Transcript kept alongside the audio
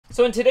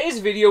So in today's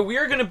video, we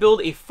are going to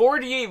build a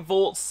 48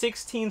 volt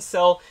 16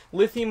 cell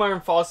lithium iron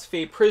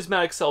phosphate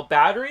prismatic cell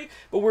battery,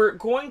 but we're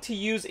going to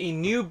use a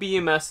new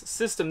BMS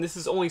system. This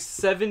is only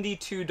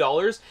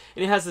 $72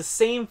 and it has the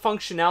same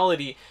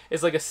functionality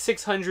as like a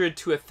 $600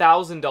 to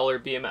 $1,000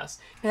 BMS.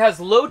 It has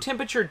low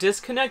temperature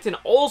disconnect and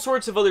all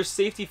sorts of other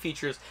safety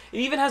features. It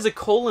even has a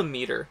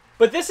coulometer.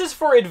 But this is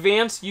for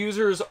advanced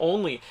users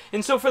only.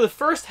 And so for the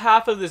first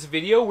half of this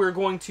video, we're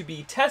going to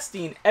be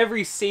testing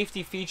every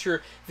safety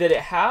feature that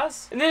it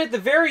has. And then at the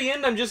very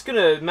end, I'm just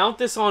gonna mount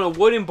this on a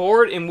wooden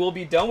board and we'll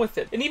be done with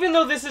it. And even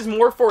though this is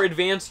more for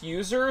advanced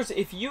users,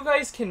 if you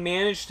guys can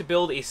manage to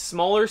build a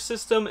smaller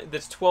system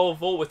that's 12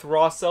 volt with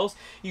raw cells,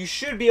 you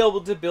should be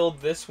able to build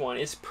this one.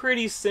 It's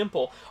pretty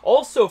simple.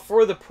 Also,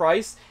 for the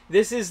price,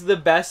 this is the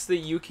best that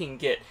you can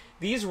get.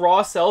 These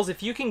raw cells,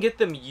 if you can get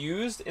them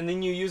used and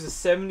then you use a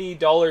 $70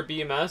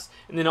 BMS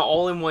and then an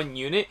all-in-one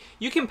unit,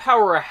 you can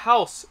power a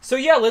house. So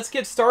yeah, let's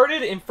get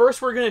started, and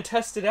first we're gonna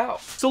test it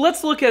out. So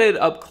let's look at it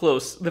up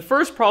close. The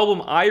first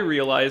problem I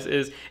realize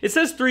is it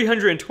says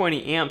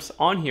 320 amps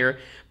on here,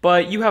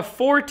 but you have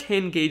 4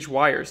 10-gauge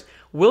wires.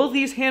 Will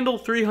these handle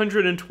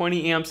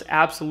 320 amps?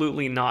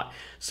 Absolutely not.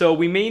 So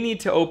we may need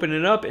to open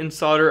it up and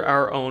solder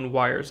our own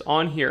wires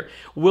on here.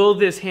 Will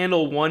this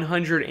handle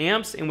 100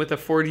 amps and with a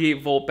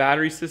 48 volt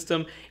battery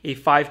system, a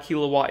 5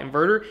 kilowatt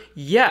inverter?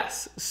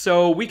 Yes.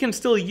 So we can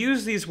still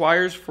use these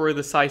wires for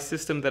the size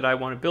system that I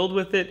want to build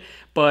with it.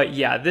 But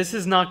yeah, this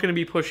is not going to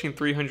be pushing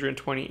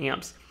 320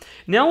 amps.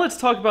 Now let's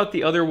talk about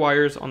the other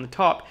wires on the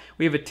top.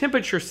 We have a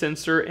temperature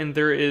sensor and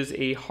there is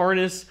a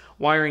harness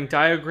wiring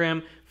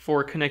diagram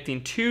for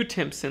connecting 2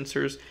 temp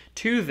sensors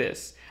to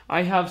this.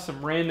 I have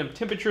some random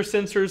temperature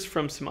sensors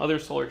from some other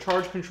solar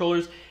charge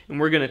controllers, and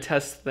we're going to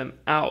test them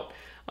out.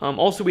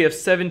 Also, we have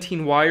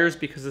 17 wires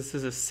because this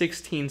is a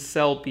 16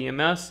 cell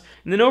BMS.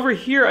 And then over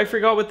here, I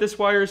forgot what this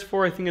wire is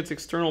for. I think it's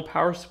external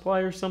power supply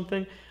or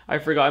something. I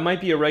forgot. It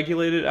might be a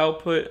regulated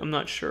output. I'm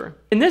not sure.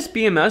 And this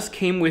BMS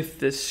came with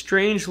this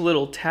strange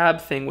little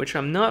tab thing, which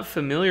I'm not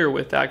familiar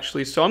with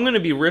actually. So I'm going to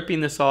be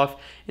ripping this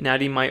off and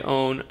adding my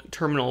own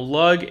terminal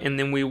lug, and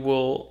then we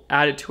will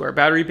add it to our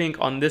battery bank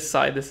on this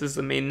side. This is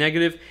the main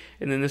negative,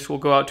 and then this will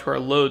go out to our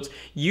loads.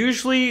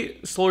 Usually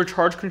solar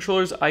charge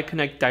controllers, I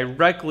connect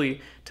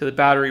directly to the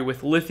battery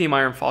with lithium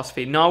iron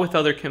phosphate, not with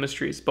other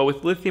chemistries, but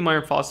with lithium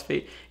iron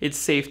phosphate, it's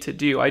safe to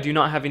do. I do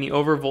not have any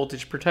over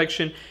voltage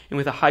protection, and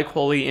with a high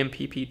quality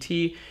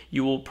MPPT,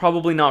 you will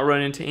probably not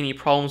run into any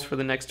problems for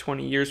the next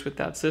 20 years with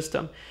that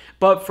system.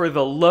 But for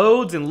the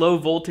loads and low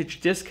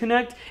voltage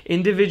disconnect,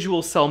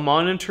 individual cell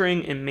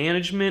monitoring and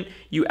management,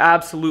 you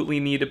absolutely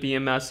need a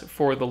BMS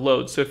for the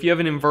load. So if you have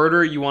an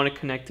inverter, you want to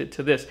connect it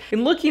to this.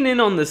 And looking in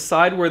on the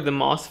side where the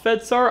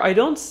MOSFETs are, I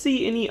don't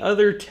see any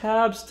other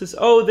tabs to,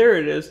 oh, there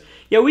it is.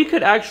 Yeah, we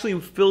could actually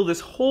fill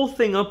this whole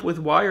thing up with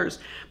wires,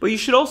 but you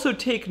should also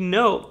take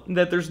note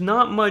that there's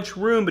not much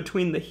room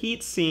between the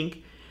heat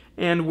sink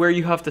and where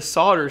you have to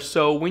solder.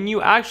 So when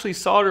you actually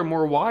solder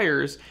more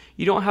wires,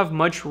 you don't have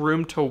much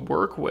room to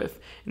work with.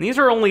 And these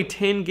are only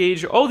 10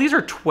 gauge. Oh, these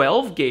are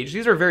 12 gauge.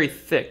 These are very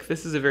thick.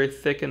 This is a very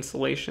thick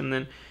insulation.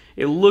 Then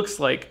it looks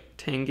like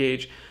 10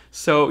 gauge.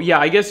 So yeah,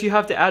 I guess you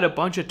have to add a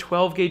bunch of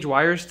 12 gauge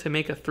wires to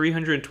make a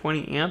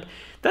 320 amp.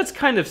 That's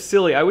kind of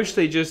silly. I wish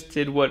they just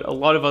did what a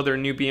lot of other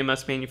new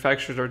BMS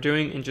manufacturers are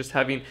doing and just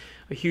having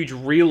a huge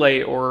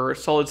relay or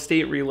solid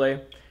state relay.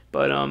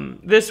 But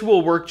this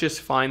will work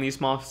just fine. These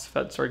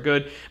MOSFETs are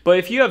good. But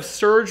if you have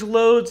surge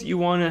loads, you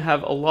want to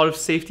have a lot of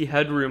safety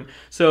headroom.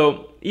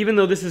 So even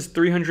though this is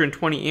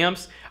 320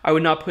 amps, I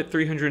would not put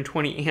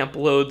 320 amp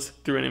loads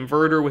through an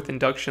inverter with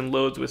induction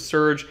loads with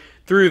surge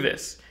through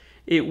this.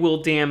 It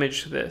will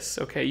damage this,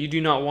 okay? You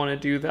do not want to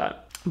do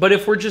that. But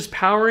if we're just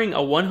powering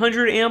a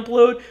 100 amp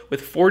load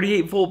with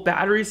 48 volt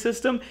battery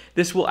system,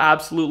 this will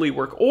absolutely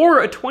work.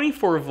 Or a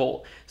 24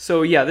 volt.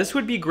 So yeah, this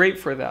would be great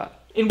for that.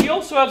 And we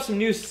also have some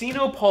new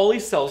Poly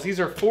cells. These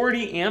are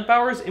 40 amp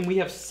hours and we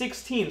have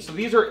 16. So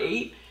these are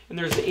 8 and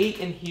there's 8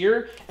 in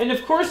here. And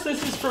of course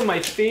this is from my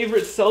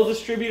favorite cell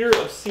distributor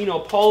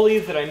of Poly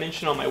that I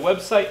mentioned on my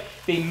website.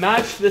 They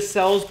match the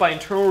cells by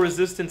internal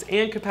resistance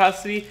and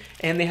capacity,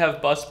 and they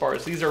have bus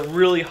bars. These are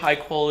really high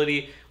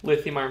quality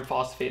lithium iron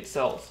phosphate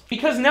cells.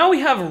 Because now we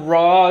have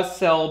raw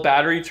cell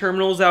battery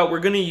terminals out,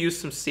 we're gonna use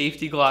some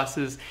safety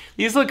glasses.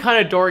 These look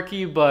kind of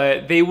dorky,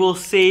 but they will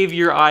save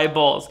your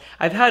eyeballs.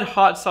 I've had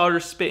hot solder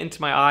spit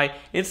into my eye,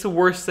 and it's the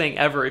worst thing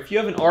ever. If you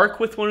have an arc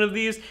with one of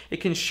these,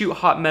 it can shoot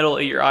hot metal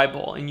at your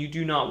eyeball, and you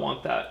do not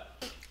want that.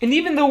 And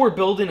even though we're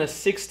building a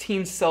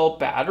 16 cell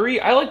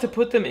battery, I like to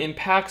put them in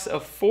packs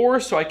of 4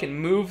 so I can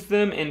move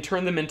them and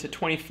turn them into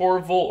 24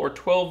 volt or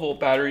 12 volt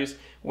batteries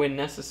when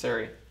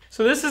necessary.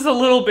 So this is a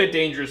little bit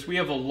dangerous. We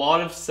have a lot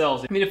of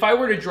cells. I mean, if I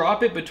were to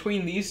drop it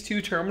between these 2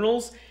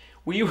 terminals,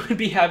 we would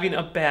be having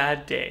a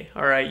bad day.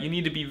 All right, you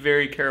need to be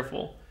very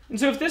careful. And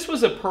so if this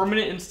was a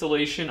permanent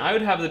installation, I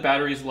would have the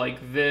batteries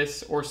like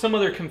this or some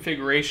other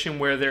configuration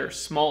where they're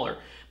smaller.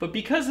 But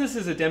because this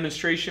is a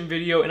demonstration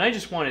video and I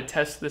just want to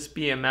test this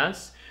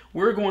BMS,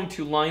 we're going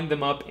to line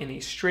them up in a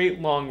straight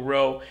long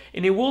row,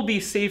 and it will be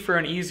safer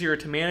and easier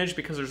to manage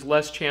because there's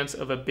less chance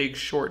of a big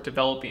short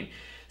developing.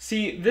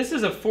 See, this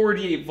is a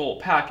 48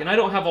 volt pack, and I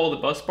don't have all the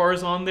bus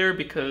bars on there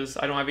because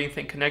I don't have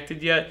anything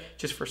connected yet,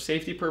 just for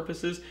safety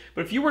purposes.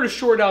 But if you were to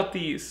short out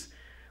these,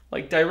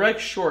 like direct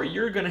short,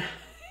 you're gonna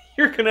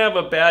have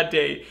a bad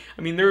day.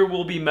 I mean, there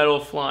will be metal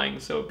flying,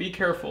 so be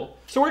careful.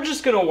 So we're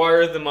just gonna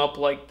wire them up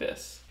like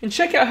this. And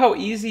check out how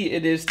easy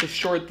it is to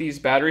short these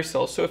battery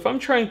cells. So if I'm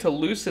trying to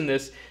loosen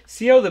this,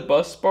 see how the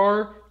bus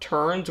bar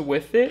turns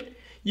with it?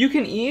 You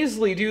can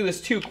easily do this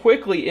too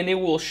quickly and it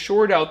will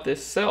short out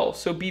this cell.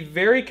 So be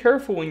very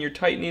careful when you're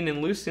tightening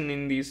and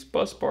loosening these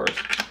bus bars.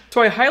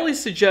 So I highly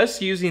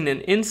suggest using an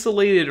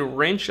insulated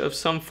wrench of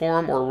some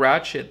form or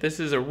ratchet.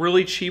 This is a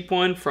really cheap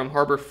one from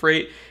Harbor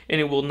Freight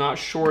and it will not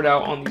short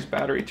out on these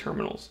battery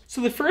terminals. So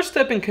the first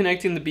step in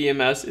connecting the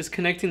BMS is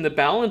connecting the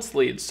balance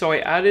leads. So I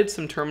added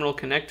some terminal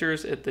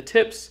connectors at the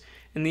tips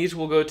and these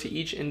will go to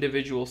each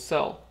individual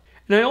cell.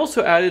 And I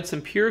also added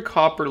some pure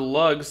copper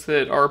lugs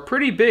that are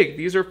pretty big.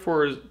 These are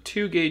for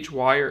 2 gauge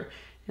wire.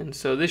 And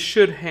so this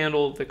should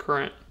handle the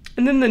current.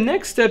 And then the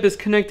next step is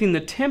connecting the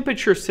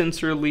temperature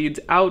sensor leads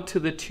out to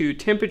the 2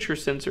 temperature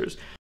sensors.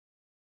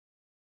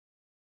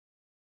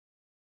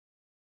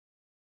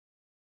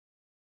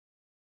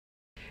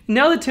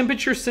 Now the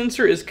temperature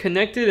sensor is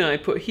connected and I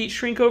put heat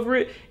shrink over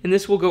it, and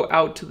this will go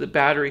out to the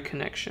battery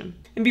connection.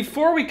 And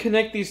before we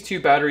connect these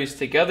 2 batteries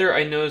together,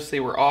 I noticed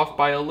they were off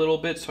by a little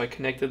bit, so I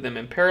connected them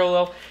in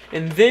parallel,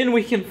 and then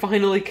we can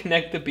finally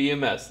connect the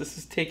BMS. This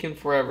has taken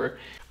forever.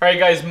 All right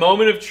guys,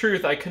 moment of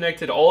truth. I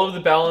connected all of the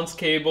balance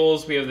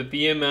cables. We have the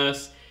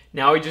BMS.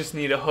 Now we just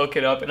need to hook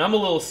it up, and I'm a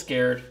little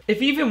scared.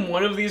 If even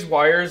one of these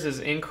wires is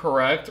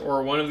incorrect,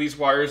 or one of these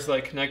wires that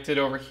I connected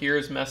over here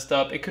is messed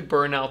up, it could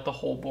burn out the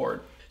whole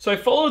board. So I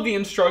followed the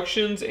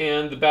instructions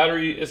and the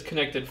battery is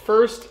connected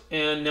first,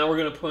 and now we're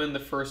gonna put in the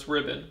first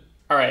ribbon.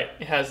 All right,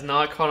 it has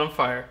not caught on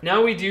fire.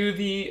 Now we do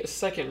the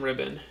second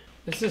ribbon.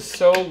 This is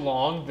so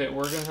long that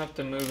we're gonna have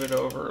to move it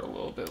over a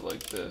little bit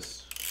like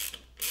this.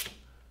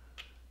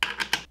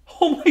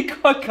 Oh my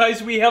God,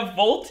 guys, we have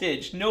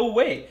voltage. No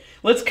way.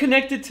 Let's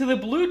connect it to the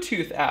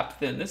Bluetooth app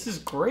then. This is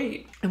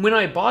great. And when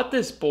I bought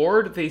this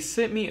board, they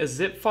sent me a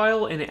zip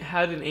file and it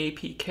had an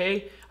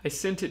APK. I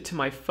sent it to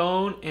my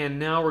phone, and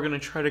now we're gonna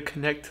try to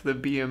connect to the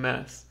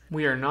BMS.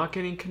 We are not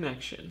getting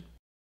connection.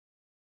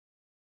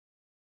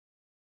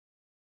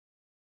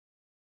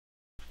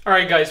 All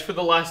right guys, for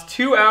the last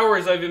 2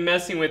 hours I've been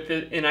messing with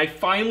it and I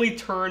finally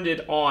turned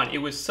it on. It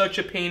was such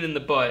a pain in the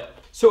butt.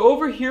 So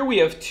over here we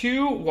have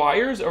 2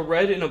 wires, a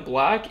red and a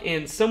black,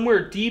 and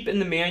somewhere deep in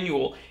the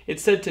manual it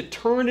said to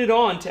turn it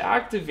on to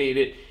activate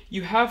it,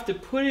 you have to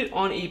put it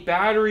on a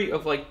battery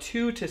of like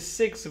 2 to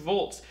 6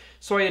 volts.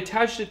 So I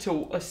attached it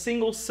to a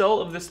single cell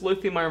of this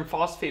lithium iron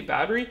phosphate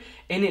battery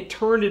and it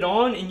turned it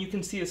on, and you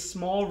can see a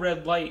small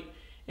red light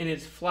and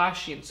it's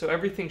flashing, so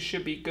everything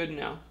should be good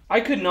now.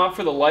 I could not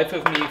for the life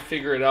of me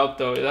figure it out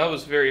though. That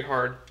was very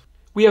hard.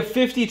 We have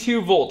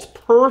 52 volts,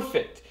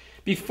 perfect.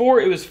 Before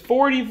it was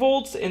 40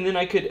 volts and then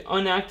I could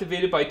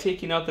unactivate it by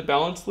taking out the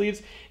balance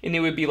leads and it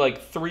would be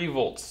like 3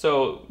 volts.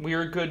 So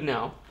we're good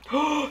now.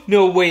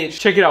 No, wait,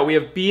 check it out. We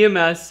have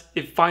BMS.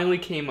 It finally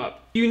came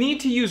up. You need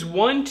to use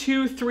 1,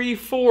 2, 3,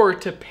 4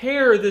 to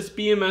pair this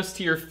BMS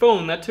to your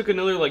phone. That took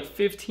another like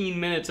 15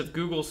 minutes of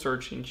Google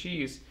searching.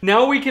 Jeez.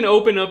 Now we can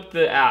open up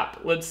the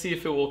app. Let's see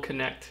if it will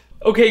connect.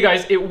 Okay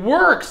guys, it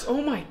works.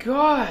 Oh my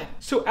God.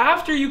 So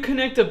after you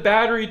connect a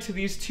battery to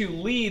these 2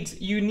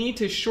 leads, you need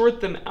to short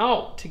them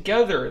out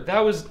together. That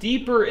was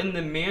deeper in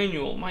the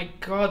manual. My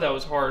God, that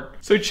was hard.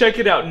 So check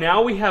it out.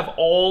 Now we have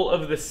all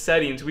of the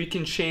settings. We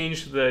can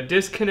change the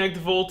disconnect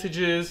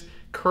voltages,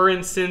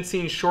 current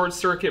sensing, short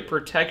circuit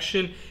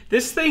protection.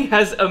 This thing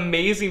has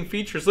amazing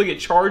features. Look at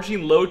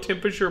charging, low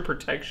temperature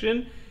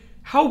protection.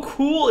 How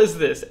cool is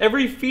this?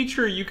 Every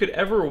feature you could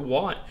ever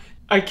want.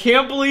 I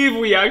can't believe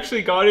we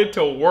actually got it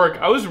to work.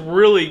 I was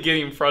really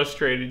getting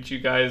frustrated, you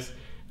guys.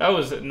 That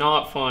was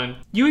not fun.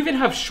 You even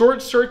have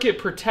short circuit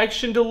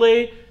protection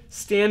delay,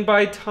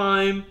 standby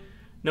time,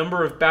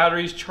 number of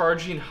batteries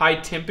charging, high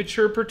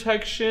temperature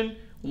protection,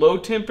 low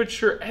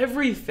temperature,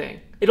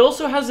 everything. It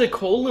also has a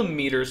column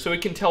meter so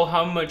it can tell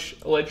how much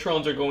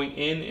electrons are going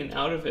in and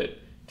out of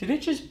it. Did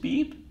it just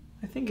beep?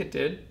 I think it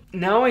did.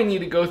 Now I need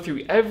to go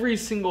through every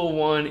single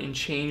one and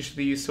change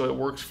these so it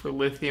works for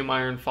lithium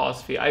iron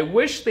phosphate. I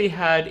wish they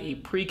had a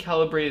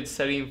pre-calibrated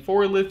setting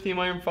for lithium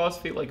iron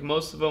phosphate like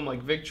most of them,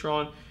 like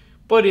Victron,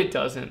 but it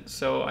doesn't.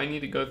 So I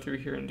need to go through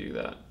here and do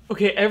that.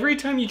 Okay, every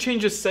time you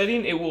change a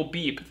setting, it will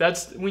beep.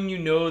 That's when you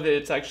know that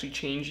it's actually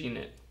changing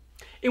it.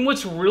 And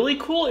what's really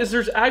cool is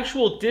there's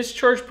actual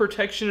discharge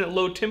protection at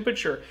low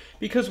temperature,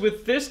 because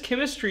with this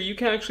chemistry, you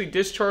can actually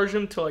discharge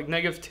them to like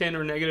 -10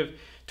 or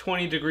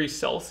 -20 degrees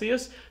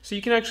Celsius. So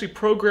you can actually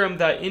program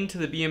that into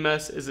the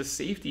BMS as a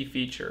safety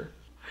feature.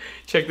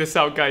 Check this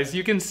out, guys.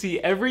 You can see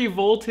every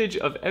voltage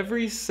of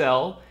every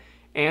cell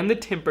and the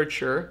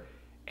temperature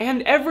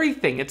and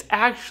everything. It's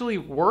actually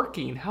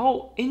working.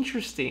 How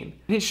interesting.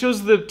 And it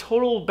shows the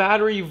total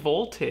battery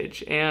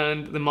voltage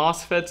and the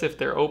MOSFETs if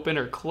they're open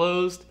or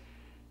closed.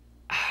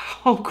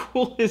 How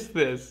cool is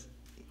this?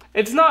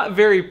 It's not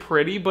very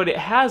pretty, but it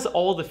has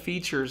all the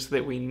features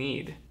that we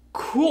need.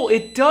 Cool,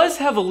 it does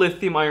have a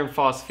lithium iron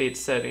phosphate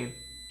setting.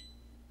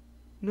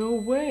 No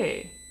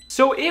way.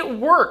 So it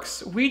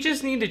works. We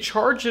just need to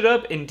charge it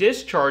up and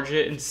discharge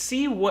it and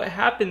see what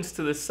happens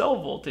to the cell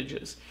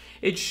voltages.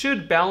 It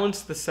should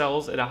balance the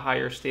cells at a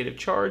higher state of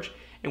charge,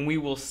 and we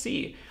will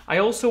see. I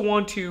also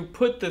want to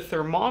put the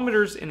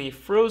thermometers in a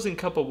frozen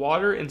cup of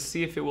water and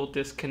see if it will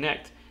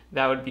disconnect.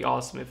 That would be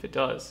awesome if it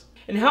does.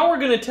 And how we're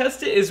going to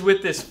test it is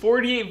with this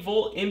 48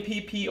 volt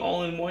MPP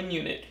all-in-one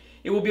unit.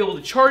 It will be able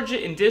to charge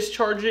it and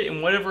discharge it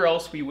and whatever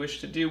else we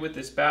wish to do with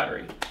this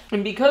battery.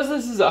 And because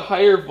this is a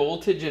higher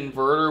voltage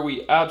inverter,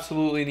 we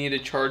absolutely need to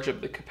charge up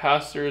the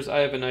capacitors. I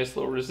have a nice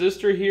little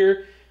resistor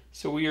here,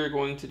 so we are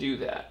going to do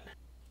that.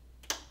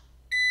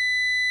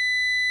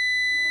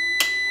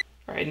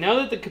 Alright, now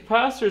that the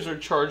capacitors are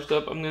charged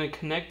up, I'm going to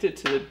connect it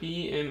to the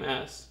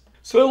BMS.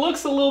 So it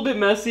looks a little bit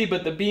messy,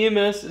 but the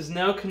BMS is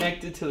now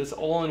connected to this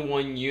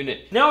all-in-one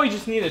unit. Now we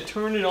just need to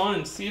turn it on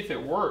and see if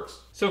it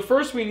works. So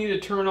first we need to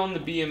turn on the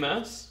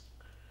BMS.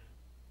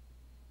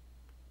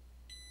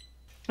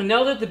 And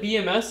now that the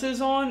BMS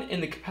is on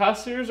and the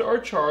capacitors are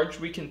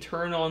charged, we can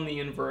turn on the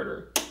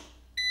inverter.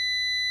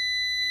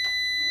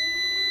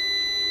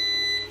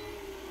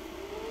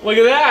 Look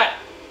at that!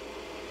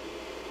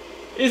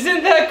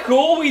 Isn't that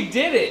cool? We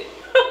did it!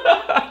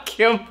 I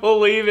can't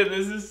believe it.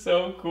 This is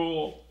so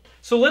cool.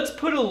 So let's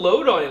put a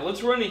load on it.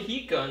 Let's run a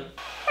heat gun.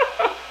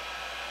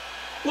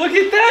 Look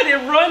at that.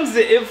 It runs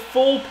it at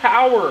full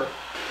power.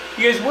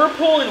 You guys, we're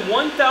pulling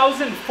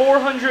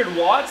 1,400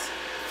 watts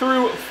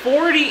through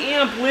 40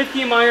 amp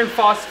lithium iron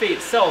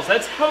phosphate cells.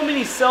 That's how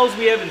many cells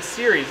we have in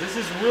series. This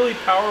is really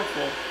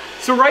powerful.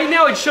 So right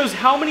now it shows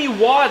how many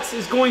watts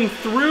is going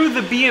through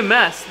the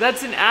BMS.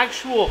 That's an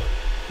actual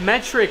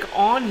metric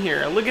on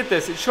here. Look at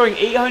this. It's showing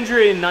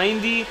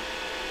 890,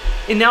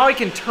 and now I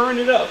can turn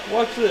it up.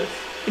 Watch this.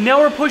 And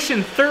now we're pushing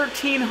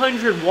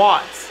 1,300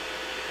 watts.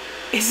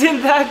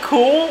 Isn't that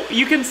cool?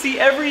 You can see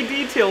every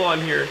detail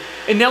on here.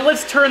 And now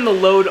let's turn the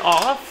load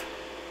off.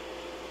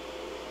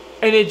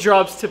 And it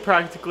drops to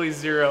practically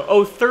zero.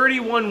 Oh,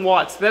 31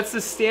 watts. That's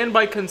the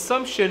standby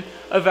consumption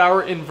of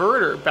our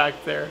inverter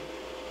back there.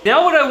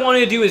 Now what I want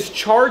to do is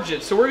charge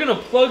it. So we're going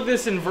to plug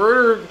this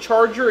inverter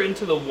charger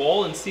into the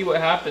wall and see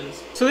what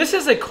happens. So this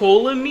is a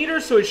column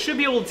meter, so it should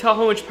be able to tell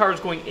how much power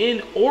is going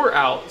in or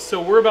out. So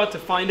we're about to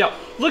find out.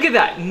 Look at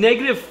that,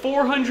 negative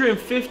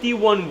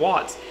 451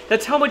 watts.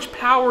 That's how much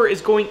power is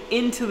going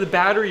into the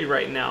battery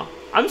right now.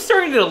 I'm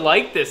starting to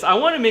like this. I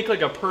want to make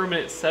like a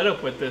permanent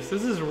setup with this.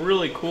 This is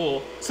really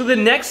cool. So the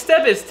next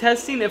step is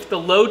testing if the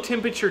low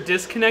temperature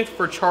disconnect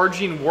for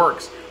charging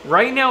works.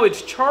 Right now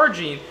it's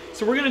charging,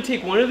 so we're going to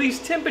take one of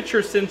these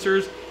temperature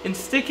sensors and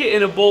stick it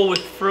in a bowl with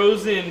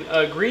frozen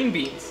green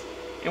beans.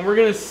 And we're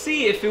going to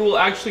see if it will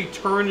actually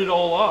turn it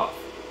all off.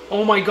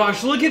 Oh my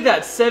gosh, look at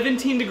that.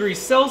 17 degrees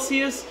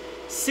Celsius,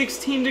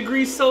 16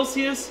 degrees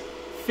Celsius,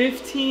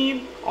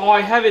 15. Oh,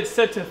 I have it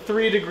set to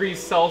 3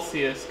 degrees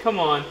Celsius. Come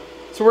on.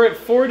 So we're at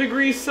 4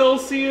 degrees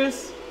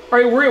Celsius. All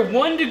right, we're at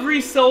 1 degree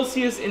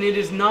Celsius and it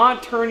is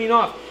not turning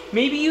off.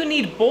 Maybe you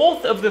need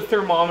both of the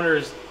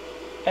thermometers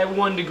at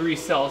 1 degree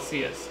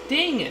Celsius.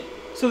 Dang it.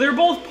 So they're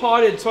both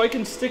potted, so I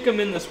can stick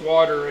them in this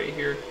water right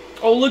here.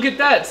 Oh, look at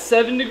that.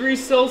 7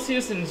 degrees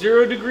Celsius and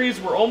 0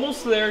 degrees. We're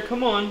almost there.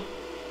 Come on.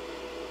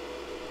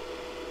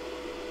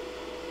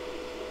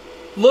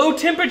 Low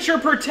temperature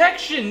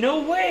protection.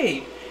 No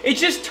way. It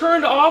just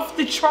turned off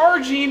the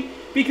charging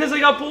because I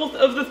got both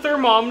of the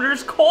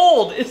thermometers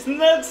cold. Isn't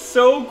that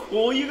so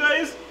cool, you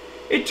guys?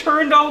 It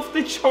turned off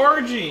the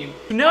charging.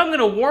 Now I'm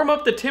gonna warm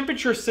up the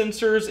temperature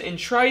sensors and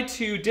try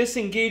to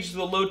disengage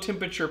the low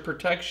temperature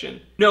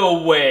protection.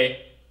 No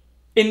way.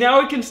 And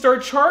now it can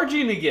start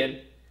charging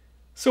again.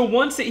 So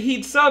once it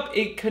heats up,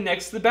 it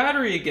connects the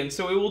battery again,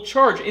 so it will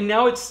charge. And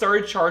now it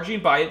started charging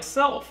by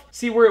itself.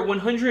 See, we're at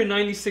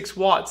 196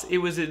 watts. It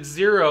was at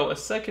 0 a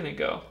second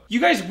ago.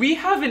 You guys, we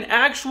have an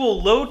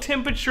actual low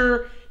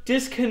temperature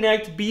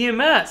disconnect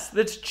BMS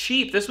that's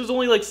cheap. This was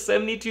only like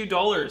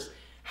 $72.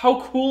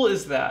 How cool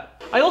is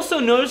that? I also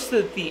noticed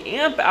that the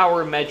amp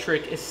hour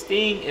metric is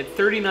staying at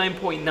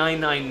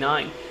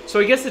 39.999. So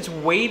I guess it's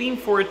waiting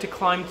for it to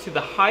climb to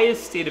the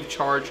highest state of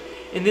charge,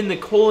 and then the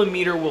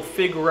coulometer will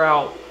figure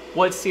out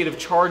what state of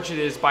charge it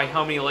is by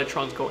how many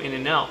electrons go in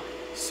and out.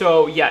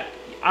 So yeah,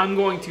 I'm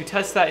going to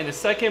test that in a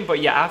second,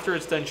 but yeah, after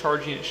it's done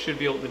charging, it should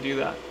be able to do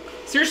that.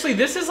 Seriously,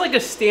 this is like a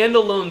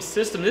standalone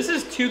system. This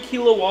is 2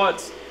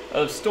 kilowatts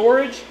of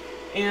storage,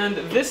 and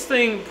this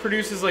thing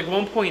produces like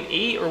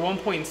 1.8 or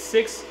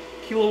 1.6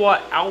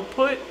 kilowatt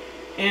output,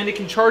 and it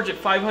can charge at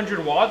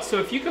 500 watts. So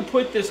if you could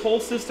put this whole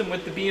system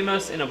with the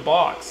BMS in a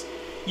box,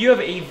 you have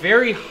a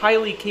very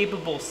highly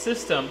capable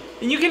system,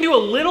 and you can do a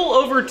little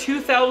over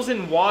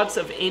 2,000 watts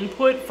of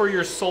input for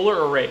your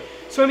solar array.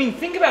 So I mean,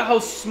 think about how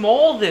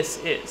small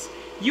this is.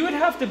 you would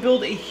have to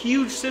build a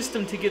huge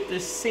system to get the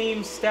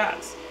same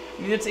stats.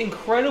 I mean, it's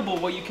incredible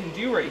what you can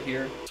do right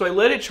here. So I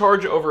let it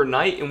charge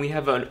overnight and we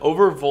have an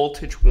over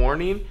voltage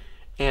warning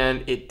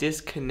and it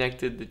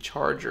disconnected the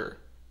charger.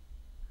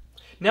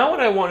 Now what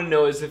I want to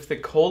know is if the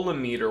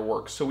coulometer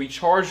works. So we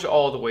charged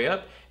all the way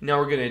up. Now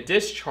we're going to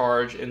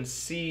discharge and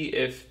see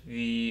if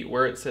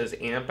where it says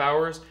amp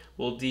hours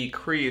will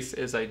decrease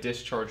as I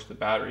discharge the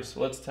battery. So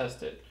let's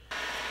test it.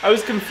 I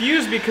was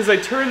confused because I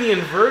turned the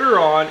inverter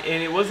on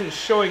and it wasn't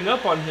showing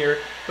up on here,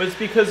 but it's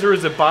because there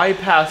was a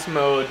bypass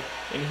mode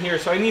in here.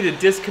 So I need to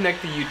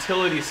disconnect the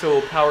utility so it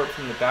will power it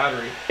from the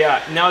battery.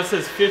 Yeah, now it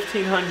says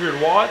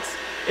 1500 watts.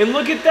 And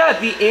look at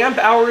that, the amp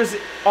hours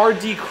are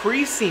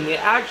decreasing. It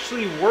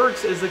actually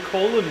works as a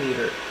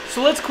coulometer.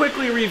 So let's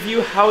quickly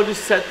review how to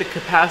set the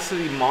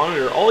capacity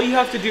monitor. All you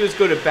have to do is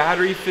go to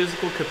battery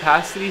physical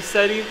capacity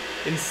setting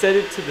and set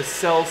it to the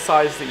cell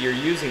size that you're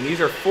using.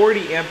 These are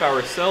 40 amp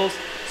hour cells,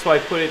 so I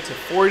put it to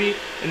 40,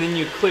 and then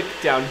you click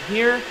down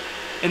here,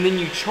 and then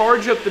you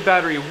charge up the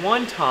battery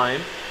one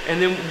time, and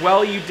then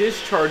while you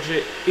discharge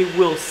it, it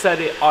will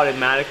set it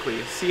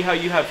automatically. See how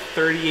you have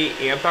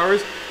 38 amp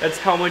hours? That's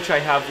how much I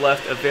have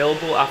left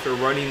available after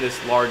running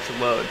this large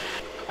load.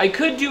 I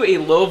could do a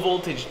low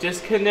voltage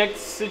disconnect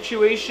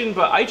situation,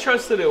 but I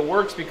trust that it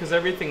works because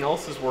everything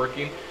else is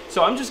working.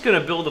 So I'm just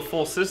gonna build a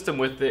full system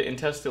with it and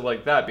test it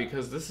like that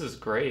because this is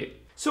great.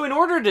 So in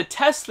order to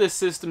test this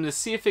system to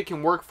see if it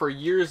can work for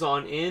years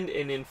on end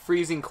and in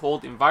freezing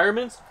cold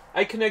environments,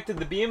 I connected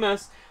the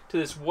BMS to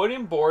this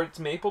wooden board. It's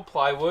maple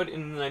plywood,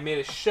 and then I made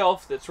a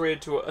shelf that's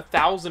rated to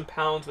 1,000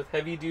 pounds with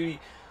heavy duty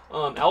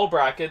L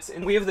brackets.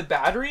 And we have the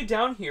battery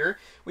down here,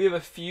 we have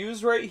a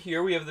fuse right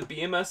here, we have the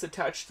BMS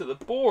attached to the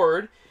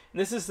board, and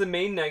this is the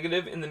main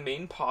negative and the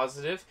main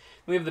positive.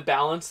 We have the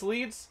balance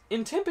leads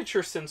and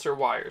temperature sensor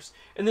wires,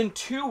 and then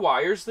 2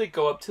 wires that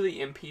go up to the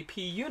MPP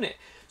unit.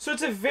 So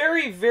it's a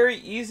very, very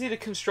easy to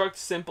construct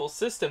simple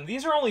system.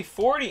 These are only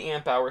 40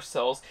 amp hour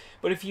cells,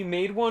 but if you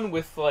made one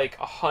with like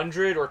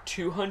 100 or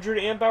 200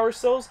 amp hour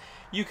cells,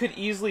 you could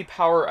easily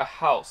power a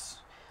house.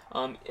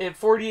 At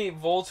 48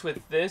 volts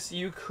with this,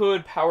 you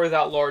could power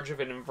that large of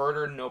an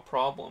inverter, no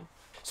problem.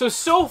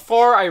 So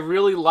far I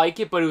really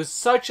like it, but it was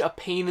such a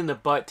pain in the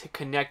butt to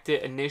connect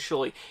it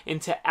initially and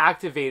to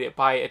activate it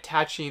by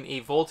attaching a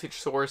voltage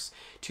source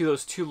to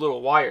those 2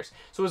 little wires.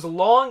 So as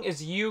long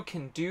as you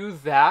can do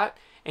that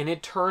and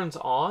it turns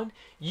on,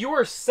 you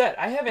are set.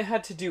 I haven't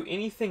had to do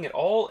anything at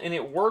all and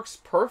it works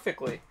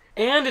perfectly.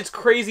 And it's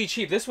crazy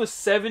cheap. This was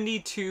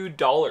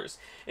 $72.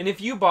 And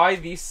if you buy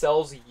these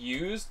cells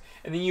used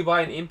and then you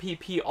buy an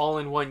MPP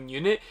all-in-one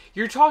unit,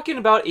 you're talking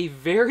about a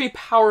very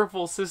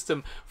powerful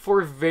system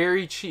for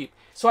very cheap.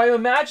 So I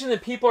imagine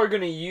that people are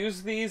going to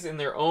use these in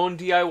their own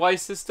DIY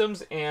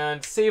systems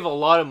and save a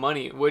lot of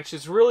money, which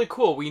is really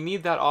cool. We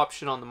need that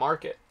option on the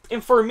market.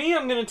 And for me,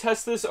 I'm going to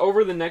test this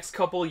over the next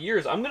couple of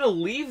years. I'm going to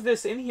leave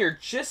this in here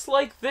just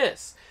like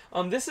this.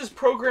 This is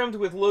programmed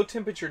with low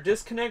temperature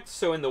disconnect,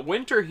 so in the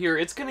winter here,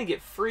 it's going to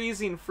get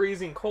freezing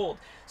cold.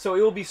 So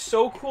it will be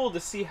so cool to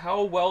see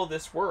how well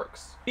this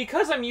works.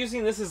 Because I'm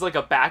using this as like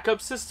a backup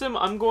system,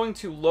 I'm going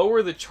to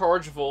lower the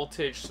charge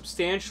voltage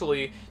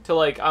substantially to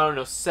like, I don't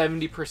know,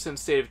 70%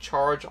 state of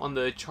charge on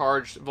the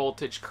charge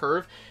voltage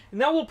curve.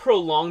 And that will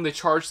prolong the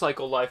charge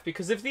cycle life,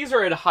 because if these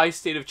are at a high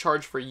state of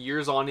charge for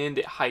years on end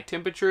at high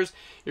temperatures,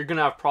 you're going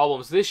to have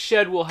problems. This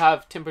shed will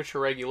have temperature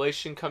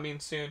regulation coming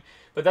soon,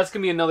 but that's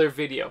going to be another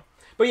video.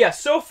 But yeah,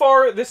 so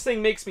far this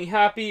thing makes me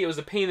happy. It was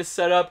a pain to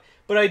set up,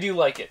 but I do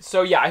like it.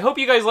 So yeah, I hope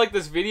you guys liked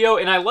this video,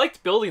 and I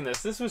liked building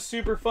this. This was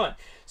super fun.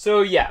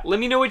 So yeah, let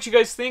me know what you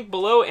guys think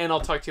below, and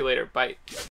I'll talk to you later. Bye.